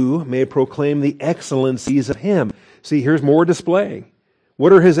you may proclaim the excellencies of Him. See, here's more display.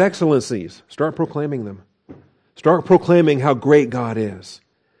 What are His excellencies? Start proclaiming them. Start proclaiming how great God is.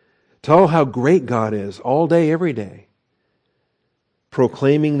 Tell how great God is all day, every day.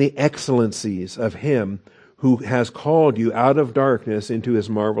 Proclaiming the excellencies of Him who has called you out of darkness into His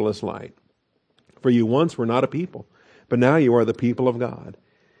marvelous light. For you once were not a people, but now you are the people of God.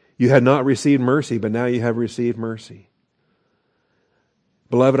 You had not received mercy, but now you have received mercy.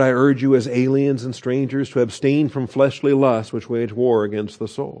 Beloved, I urge you as aliens and strangers to abstain from fleshly lusts which wage war against the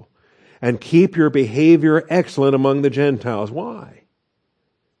soul, and keep your behavior excellent among the Gentiles. Why?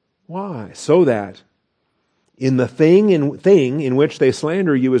 Why? So that in the thing in which they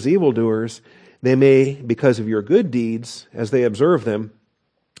slander you as evildoers, they may, because of your good deeds, as they observe them,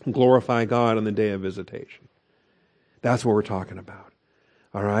 glorify God on the day of visitation. That's what we're talking about.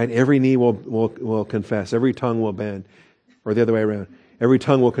 All right? Every knee will confess. Every tongue will bend. Or the other way around. Every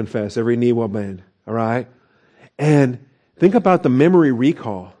tongue will confess. Every knee will bend. All right? And think about the memory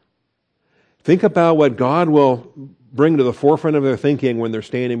recall. Think about what God will bring to the forefront of their thinking when they're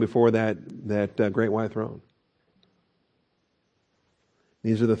standing before that great white throne.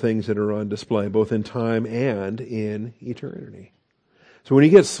 These are the things that are on display, both in time and in eternity. So when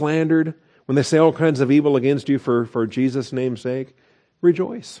you get slandered, when they say all kinds of evil against you for Jesus' name's sake,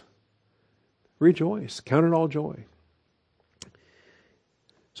 rejoice. Rejoice. Count it all joy.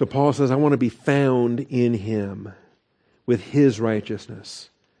 So Paul says, I want to be found in Him with His righteousness.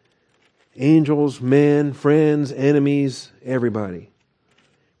 Angels, men, friends, enemies, everybody.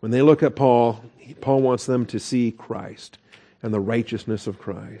 When they look at Paul wants them to see Christ and the righteousness of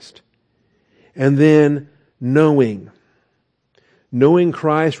Christ. And then knowing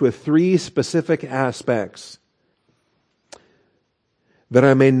Christ with three specific aspects. That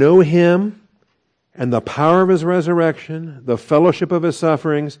I may know Him and the power of His resurrection, the fellowship of His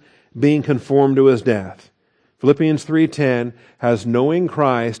sufferings, being conformed to His death. Philippians 3:10 has knowing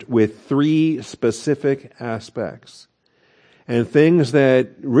Christ with three specific aspects. And things that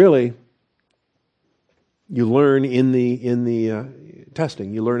really you learn in the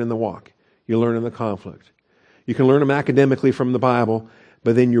testing, you learn in the walk, you learn in the conflict. You can learn them academically from the Bible,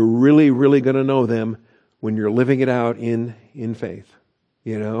 but then you're really, really going to know them when you're living it out in faith.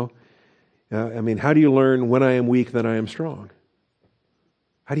 You know? How do you learn when I am weak, then I am strong?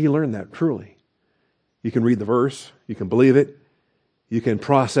 How do you learn that truly? You can read the verse, you can believe it, you can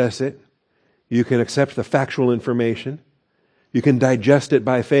process it, you can accept the factual information, you can digest it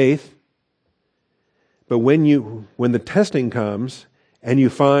by faith. But when the testing comes and you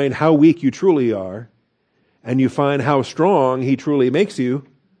find how weak you truly are, and you find how strong He truly makes you,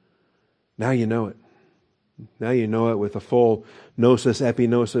 now you know it. Now you know it with the full gnosis,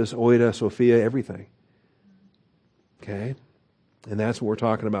 epignosis, oida, sophia, everything. Okay? And that's what we're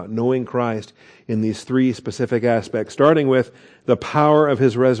talking about, knowing Christ in these three specific aspects, starting with the power of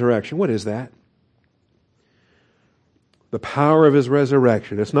His resurrection. What is that? The power of His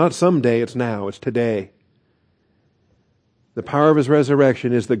resurrection. It's not someday, it's now, it's today. The power of His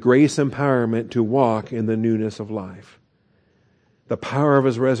resurrection is the grace empowerment to walk in the newness of life. The power of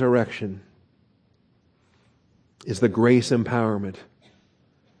His resurrection is the grace empowerment.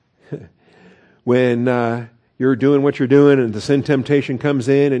 When you're doing what you're doing and the sin temptation comes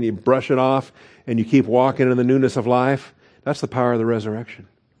in and you brush it off and you keep walking in the newness of life, that's the power of the resurrection.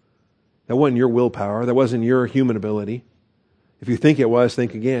 That wasn't your willpower. That wasn't your human ability. If you think it was,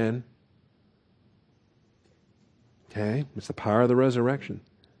 think again. Okay? It's the power of the resurrection.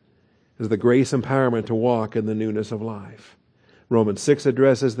 is the grace empowerment to walk in the newness of life. Romans 6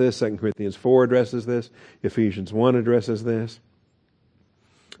 addresses this. 2 Corinthians 4 addresses this. Ephesians 1 addresses this.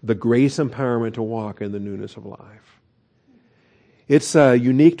 The grace empowerment to walk in the newness of life. It's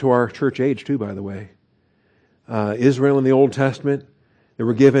unique to our church age too, by the way. Israel in the Old Testament, they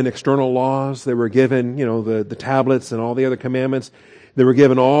were given external laws. They were given, the tablets and all the other commandments. They were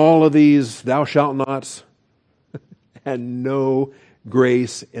given all of these thou shalt nots and no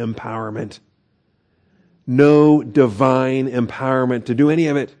grace empowerment. No divine empowerment to do any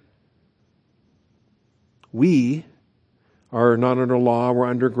of it. We are not under law, we're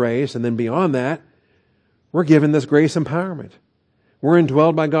under grace, and then beyond that, we're given this grace empowerment. We're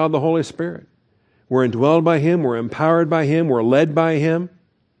indwelled by God the Holy Spirit. We're indwelled by Him, we're empowered by Him, we're led by Him,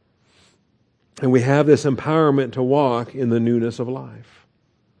 and we have this empowerment to walk in the newness of life.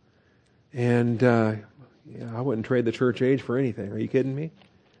 And I wouldn't trade the church age for anything. Are you kidding me?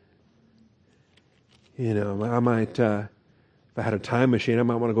 I might, if I had a time machine, I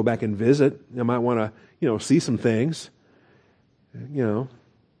might want to go back and visit. I might want to, see some things,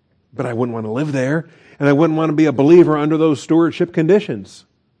 but I wouldn't want to live there, and I wouldn't want to be a believer under those stewardship conditions.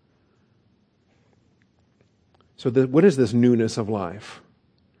 So what is this newness of life?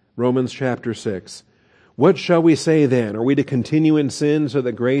 Romans chapter 6. What shall we say then? Are we to continue in sin so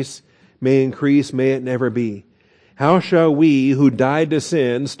that grace may increase? May it never be. How shall we who died to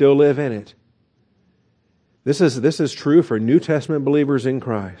sin still live in it? This is true for New Testament believers in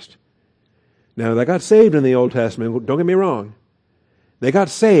Christ. Now, they got saved in the Old Testament. Don't get me wrong. They got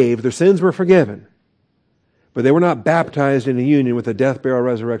saved. Their sins were forgiven. But they were not baptized into union with the death, burial,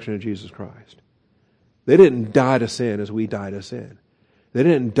 resurrection of Jesus Christ. They didn't die to sin as we die to sin. They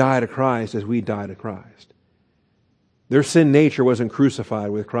didn't die to Christ as we die to Christ. Their sin nature wasn't crucified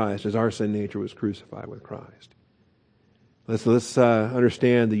with Christ as our sin nature was crucified with Christ. Let's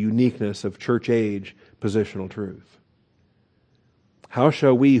understand the uniqueness of church age positional truth. How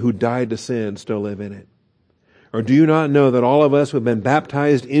shall we who died to sin still live in it? Or do you not know that all of us who have been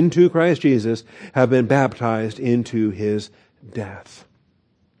baptized into Christ Jesus have been baptized into His death?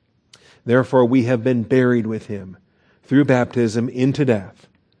 Therefore we have been buried with Him through baptism into death,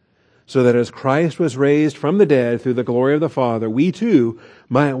 so that as Christ was raised from the dead through the glory of the Father, we too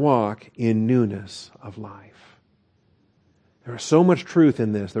might walk in newness of life. There is so much truth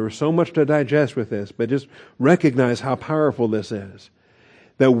in this. There is so much to digest with this, but just recognize how powerful this is.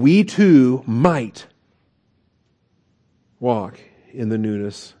 That we too might walk in the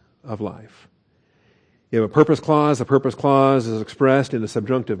newness of life. You have a purpose clause. The purpose clause is expressed in a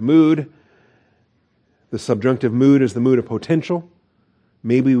subjunctive mood. The subjunctive mood is the mood of potential.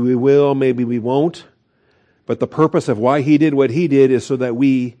 Maybe we will, maybe we won't. But the purpose of why He did what He did is so that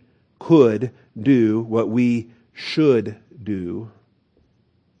we could do what we should do.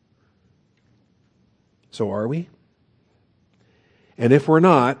 So are we? And if we're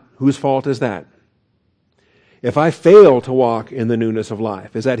not, whose fault is that? If I fail to walk in the newness of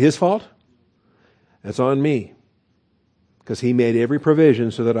life, is that His fault? That's on me. Because He made every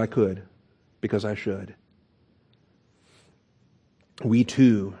provision so that I could, because I should. We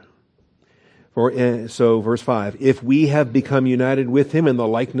too. So verse 5, if we have become united with Him in the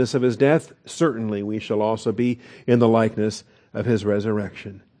likeness of His death, certainly we shall also be in the likeness of His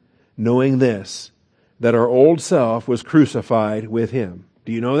resurrection. Knowing this, that our old self was crucified with Him.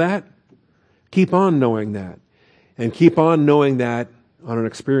 Do you know that? Keep on knowing that. And keep on knowing that on an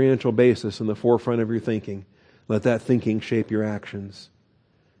experiential basis in the forefront of your thinking. Let that thinking shape your actions.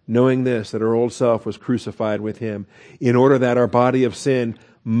 Knowing this, that our old self was crucified with Him, in order that our body of sin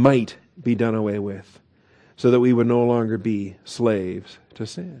might be done away with, so that we would no longer be slaves to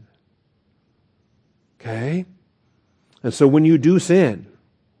sin. Okay? And so when you do sin,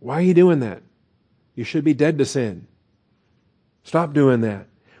 why are you doing that? You should be dead to sin. Stop doing that.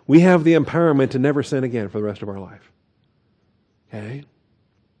 We have the empowerment to never sin again for the rest of our life. Okay?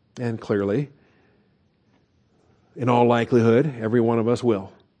 And clearly, in all likelihood, every one of us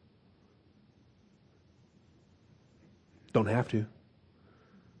will. Don't have to.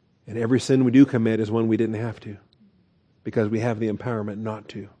 And every sin we do commit is one we didn't have to, because we have the empowerment not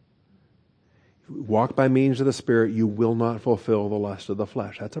to. If you walk by means of the Spirit, you will not fulfill the lust of the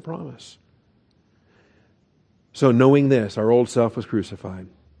flesh. That's a promise. So knowing this, our old self was crucified.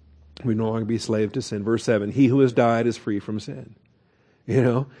 We no longer be slave to sin. Verse 7, he who has died is free from sin.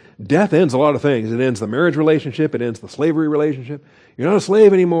 Death ends a lot of things. It ends the marriage relationship. It ends the slavery relationship. You're not a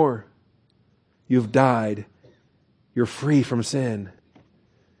slave anymore. You've died. You're free from sin.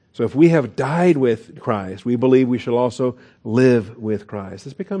 So if we have died with Christ, we believe we shall also live with Christ.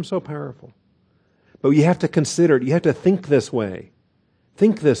 This becomes so powerful. But you have to consider it. You have to think this way.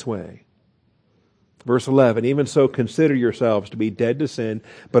 Think this way. Verse 11, even so consider yourselves to be dead to sin,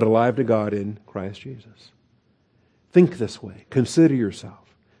 but alive to God in Christ Jesus. Think this way. Consider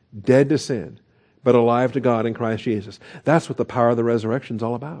yourself dead to sin, but alive to God in Christ Jesus. That's what the power of the resurrection is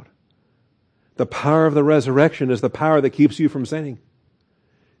all about. The power of the resurrection is the power that keeps you from sinning,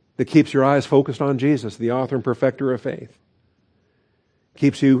 that keeps your eyes focused on Jesus, the author and perfecter of faith,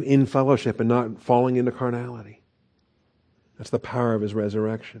 keeps you in fellowship and not falling into carnality. That's the power of His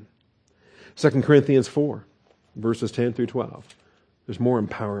resurrection. 2 Corinthians 4, verses 10 through 12. There's more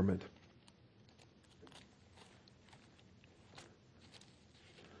empowerment.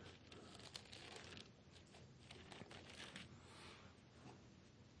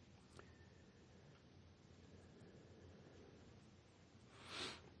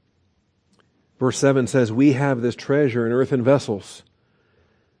 Verse 7 says, we have this treasure in earthen vessels,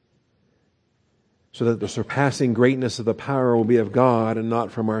 so that the surpassing greatness of the power will be of God and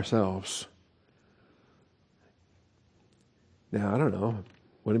not from ourselves. Now, I don't know.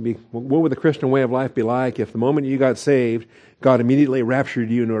 What would the Christian way of life be like if the moment you got saved, God immediately raptured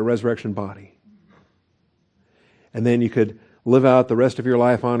you into a resurrection body? And then you could live out the rest of your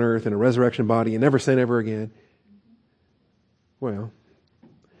life on earth in a resurrection body and never sin ever again? Well,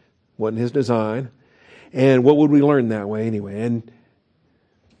 wasn't His design. And what would we learn that way anyway? And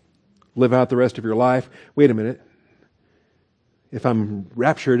live out the rest of your life. Wait a minute. If I'm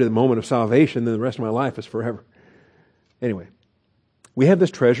raptured at the moment of salvation, then the rest of my life is forever. Anyway, we have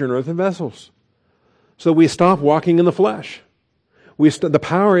this treasure in earthen vessels. So we stop walking in the flesh. The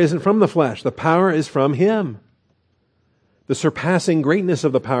power isn't from the flesh. The power is from Him. The surpassing greatness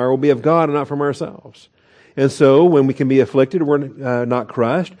of the power will be of God and not from ourselves. And so when we can be afflicted, we're not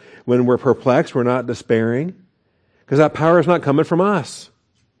crushed. When we're perplexed, we're not despairing. Because that power is not coming from us.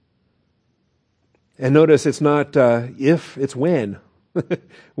 And notice it's not if, it's when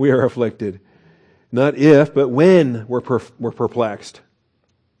we are afflicted. Not if, but when we're perplexed.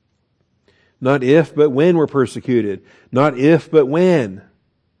 Not if, but when we're persecuted. Not if, but when.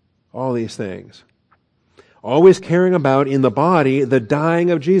 All these things. Always carrying about in the body the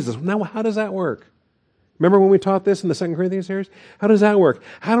dying of Jesus. Now, how does that work? Remember when we taught this in the 2 Corinthians series? How does that work?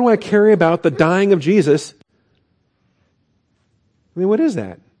 How do I carry about the dying of Jesus? I mean, what is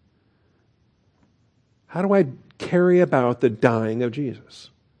that? How do I carry about the dying of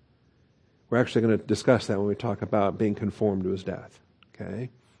Jesus? We're actually going to discuss that when we talk about being conformed to His death. Okay?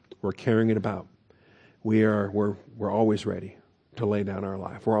 We're carrying it about. We're always ready to lay down our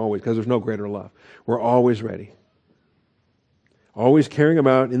life. We're always, because there's no greater love. We're always ready. Always carrying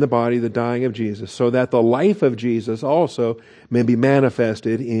about in the body the dying of Jesus, so that the life of Jesus also may be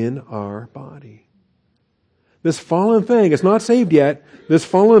manifested in our body. This fallen thing, it's not saved yet. This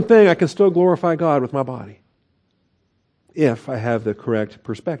fallen thing, I can still glorify God with my body. If I have the correct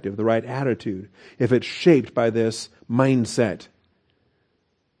perspective, the right attitude. If it's shaped by this mindset.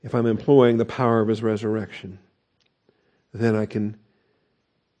 If I'm employing the power of His resurrection. Then I can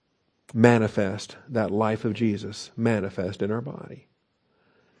manifest that life of Jesus, manifest in our body.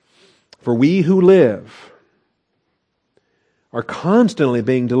 For we who live are constantly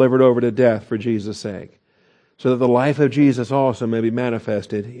being delivered over to death for Jesus' sake, so that the life of Jesus also may be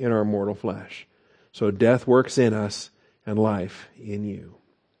manifested in our mortal flesh. So death works in us and life in you.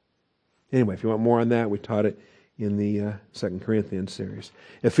 Anyway, if you want more on that, we taught it in the 2 Corinthians series.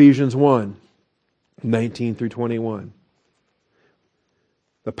 Ephesians 1, 19 through 21.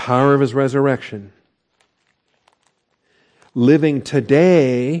 The power of His resurrection. Living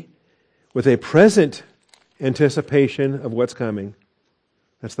today with a present anticipation of what's coming.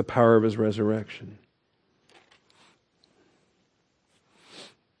 That's the power of His resurrection.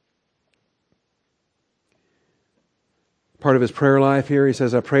 Part of his prayer life here, he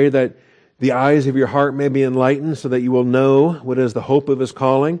says, I pray that the eyes of your heart may be enlightened so that you will know what is the hope of His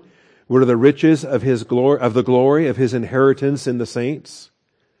calling, what are the riches of His glory, of the glory of His inheritance in the saints.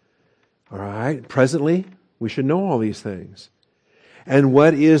 All right, presently, we should know all these things. And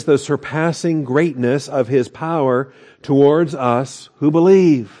what is the surpassing greatness of His power towards us who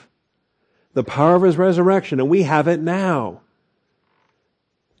believe? The power of His resurrection, and we have it now.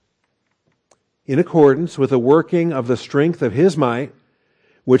 In accordance with the working of the strength of His might,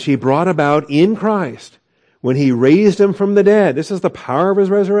 which He brought about in Christ, when He raised Him from the dead. This is the power of His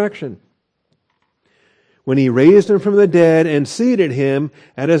resurrection. When He raised Him from the dead and seated Him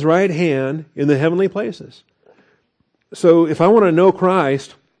at His right hand in the heavenly places. So if I want to know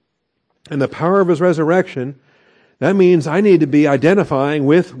Christ and the power of His resurrection, that means I need to be identifying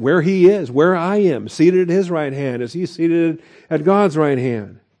with where He is, where I am, seated at His right hand. Is He seated at God's right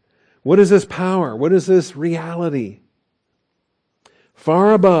hand? What is this power? What is this reality?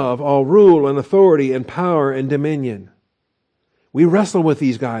 far above all rule and authority and power and dominion. We wrestle with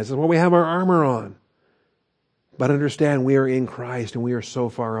these guys. That's why we have our armor on. But understand, we are in Christ and we are so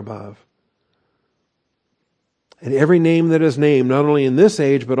far above. And every name that is named, not only in this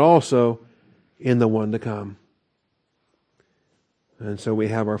age, but also in the one to come. And so we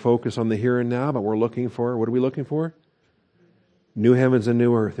have our focus on the here and now, but we're looking for, what are we looking for? New heavens and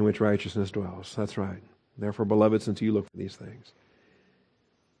new earth in which righteousness dwells. That's right. Therefore, beloved, since you look for these things.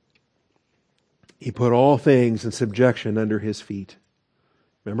 He put all things in subjection under His feet.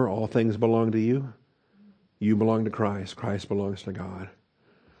 Remember, all things belong to you. You belong to Christ. Christ belongs to God.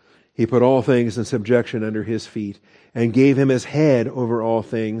 He put all things in subjection under His feet and gave Him as head over all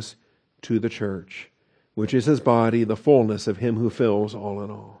things to the church, which is His body, the fullness of Him who fills all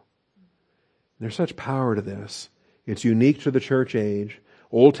in all. There's such power to this. It's unique to the church age.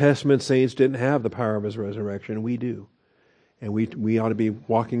 Old Testament saints didn't have the power of His resurrection. We do. And we ought to be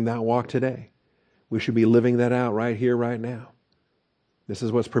walking that walk today. We should be living that out right here, right now. This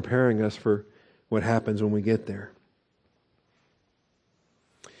is what's preparing us for what happens when we get there.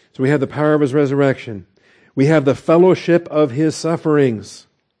 So we have the power of His resurrection. We have the fellowship of His sufferings.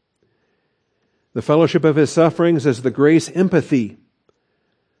 The fellowship of His sufferings is the grace empathy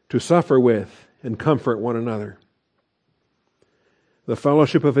to suffer with and comfort one another. The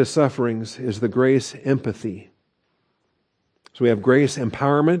fellowship of His sufferings is the grace empathy. So we have grace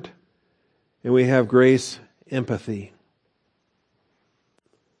empowerment and we have grace empathy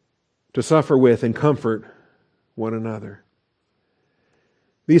to suffer with and comfort one another.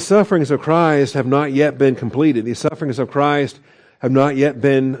 These sufferings of Christ have not yet been completed. These sufferings of Christ have not yet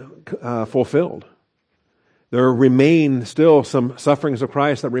been fulfilled. There remain still some sufferings of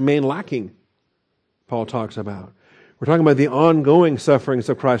Christ that remain lacking, Paul talks about. We're talking about the ongoing sufferings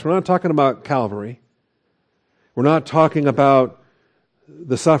of Christ. We're not talking about Calvary. We're not talking about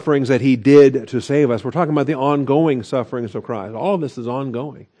the sufferings that He did to save us. We're talking about the ongoing sufferings of Christ. All of this is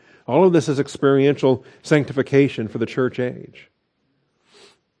ongoing. All of this is experiential sanctification for the church age.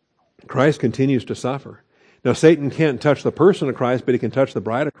 Christ continues to suffer. Now, Satan can't touch the person of Christ, but he can touch the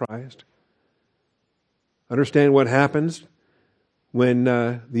bride of Christ. Understand what happens when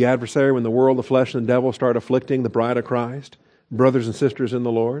the adversary, when the world, the flesh, and the devil start afflicting the bride of Christ, brothers and sisters in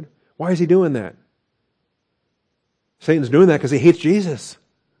the Lord. Why is he doing that? Satan's doing that because he hates Jesus.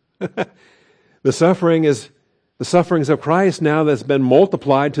 The sufferings of Christ now that's been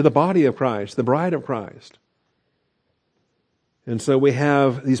multiplied to the body of Christ, the bride of Christ. And so we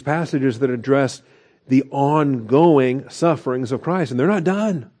have these passages that address the ongoing sufferings of Christ, and they're not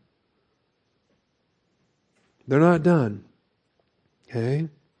done. They're not done. Okay?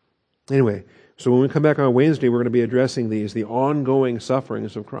 Anyway, so when we come back on Wednesday, we're going to be addressing these, the ongoing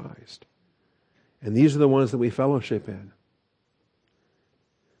sufferings of Christ. And these are the ones that we fellowship in.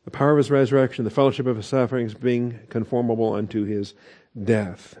 The power of His resurrection, the fellowship of His sufferings, being conformable unto His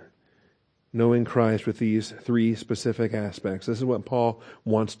death. Knowing Christ with these three specific aspects. This is what Paul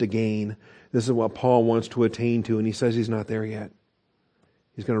wants to gain. This is what Paul wants to attain to, and he says he's not there yet.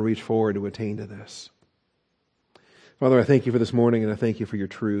 He's going to reach forward to attain to this. Father, I thank You for this morning, and I thank You for Your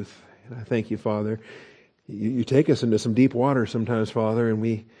truth. And I thank You, Father. You take us into some deep water sometimes, Father, and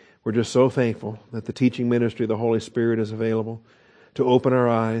we're just so thankful that the teaching ministry of the Holy Spirit is available to open our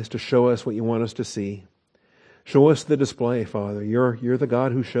eyes, to show us what You want us to see. Show us the display, Father. You're the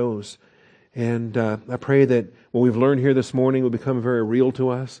God who shows. And I pray that what we've learned here this morning will become very real to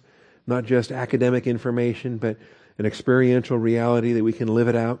us, not just academic information, but an experiential reality that we can live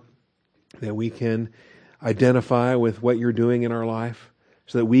it out, that we can identify with what You're doing in our life,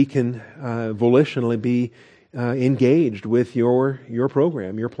 so that we can volitionally be engaged with your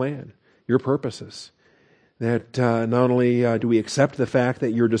program, Your plan, Your purposes. That not only do we accept the fact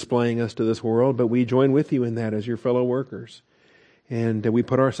that You're displaying us to this world, but we join with You in that as Your fellow workers. And we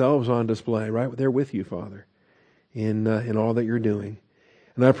put ourselves on display right there with You, Father, in all that You're doing.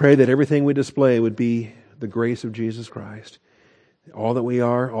 And I pray that everything we display would be the grace of Jesus Christ. All that we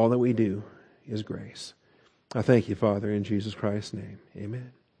are, all that we do is grace. I thank You, Father, in Jesus Christ's name.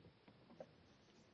 Amen.